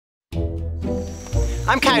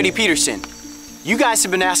I'm Coyote Peterson. You guys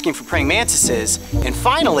have been asking for praying mantises, and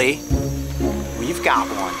finally, we've got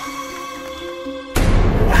one.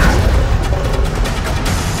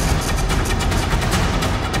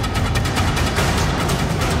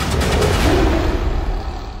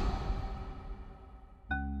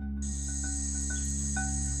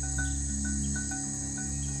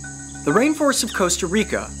 The rainforests of Costa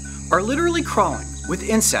Rica are literally crawling with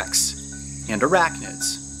insects and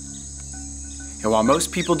arachnids. And while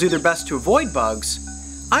most people do their best to avoid bugs,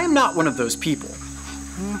 I am not one of those people.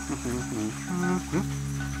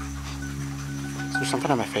 Is there something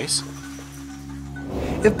on my face?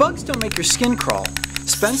 If bugs don't make your skin crawl,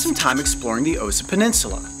 spend some time exploring the Osa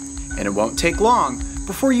Peninsula, and it won't take long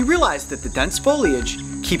before you realize that the dense foliage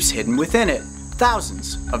keeps hidden within it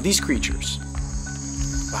thousands of these creatures.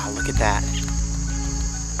 Wow, look at that.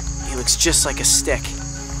 He looks just like a stick.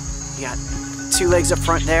 He got two legs up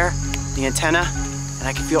front there, the antenna, and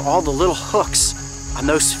I can feel all the little hooks on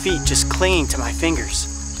those feet just clinging to my fingers.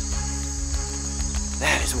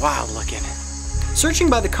 That is wild looking. Searching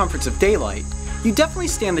by the comforts of daylight, you definitely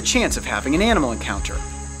stand the chance of having an animal encounter.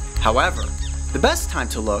 However, the best time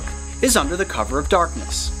to look is under the cover of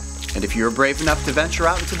darkness. And if you are brave enough to venture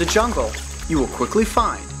out into the jungle, you will quickly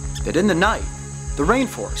find that in the night, the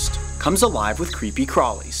rainforest comes alive with creepy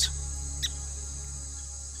crawlies.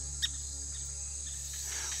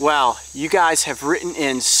 Well, you guys have written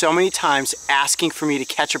in so many times asking for me to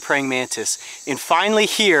catch a praying mantis, and finally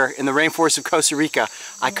here in the rainforest of Costa Rica,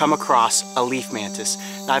 I come across a leaf mantis.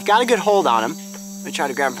 Now I've got a good hold on him. Let me try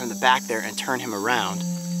to grab him from the back there and turn him around.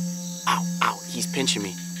 Ow, ow, he's pinching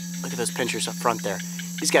me. Look at those pinchers up front there.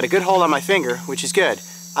 He's got a good hold on my finger, which is good.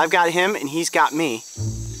 I've got him and he's got me.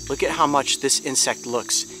 Look at how much this insect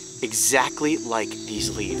looks exactly like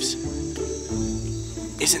these leaves.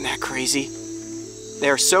 Isn't that crazy? They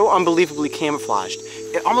are so unbelievably camouflaged.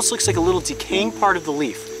 It almost looks like a little decaying part of the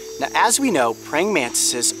leaf. Now, as we know, praying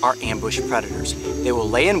mantises are ambush predators. They will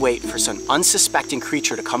lay in wait for some unsuspecting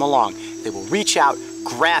creature to come along. They will reach out,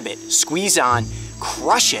 grab it, squeeze on,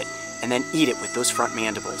 crush it, and then eat it with those front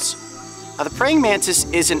mandibles. Now, the praying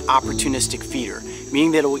mantis is an opportunistic feeder,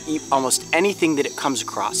 meaning that it will eat almost anything that it comes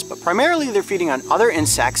across. But primarily they're feeding on other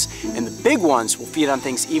insects, and the big ones will feed on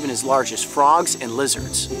things even as large as frogs and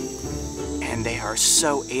lizards. And they are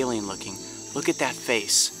so alien looking. Look at that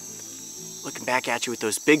face. Looking back at you with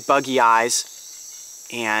those big buggy eyes.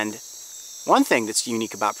 And one thing that's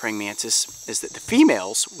unique about praying mantis is that the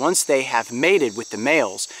females, once they have mated with the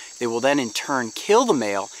males, they will then in turn kill the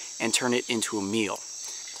male and turn it into a meal.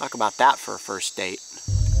 Talk about that for a first date.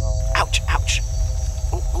 Ouch, ouch.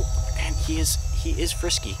 Oh, oh, and he is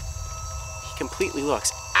frisky. He completely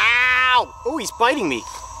looks. Ow! Oh, he's biting me.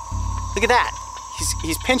 Look at that.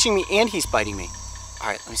 He's pinching me and he's biting me. All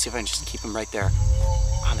right, let me see if I can just keep him right there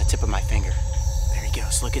on the tip of my finger. There he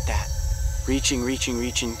goes, look at that. Reaching, reaching,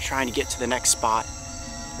 reaching, trying to get to the next spot.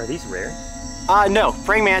 Are these rare? No,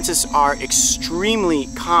 praying mantises are extremely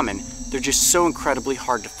common. They're just so incredibly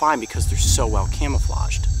hard to find because they're so well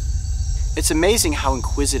camouflaged. It's amazing how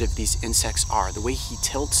inquisitive these insects are, the way he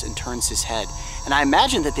tilts and turns his head. And I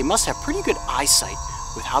imagine that they must have pretty good eyesight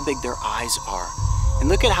with how big their eyes are. And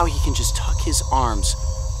look at how he can just tuck his arms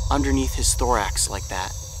underneath his thorax like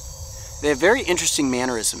that. They have very interesting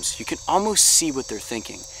mannerisms. You can almost see what they're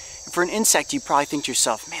thinking. And for an insect, you probably think to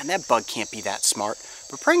yourself, man, that bug can't be that smart.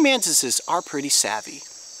 But praying mantises are pretty savvy.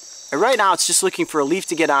 And right now, it's just looking for a leaf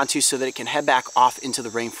to get onto so that it can head back off into the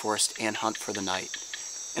rainforest and hunt for the night.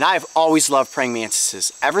 And I have always loved praying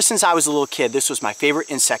mantises. Ever since I was a little kid, this was my favorite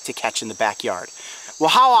insect to catch in the backyard. Well,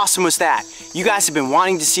 how awesome was that? You guys have been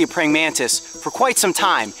wanting to see a praying mantis for quite some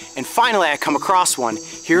time, and finally I come across one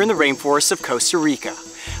here in the rainforests of Costa Rica.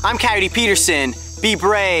 I'm Coyote Peterson. Be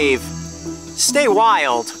brave. Stay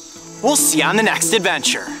wild. We'll see you on the next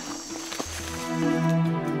adventure.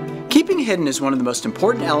 Keeping hidden is one of the most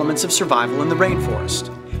important elements of survival in the rainforest.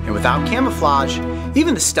 And without camouflage,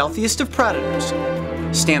 even the stealthiest of predators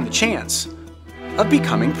stand the chance of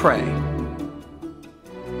becoming prey.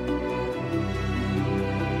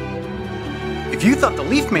 If you thought the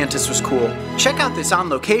leaf mantis was cool, check out this on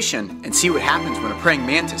location and see what happens when a praying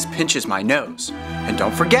mantis pinches my nose. And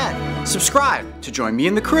don't forget, subscribe to join me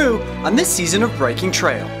and the crew on this season of Breaking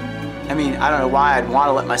Trail. I mean, I don't know why I'd want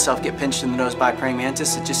to let myself get pinched in the nose by a praying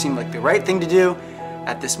mantis. It just seemed like the right thing to do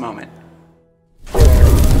at this moment.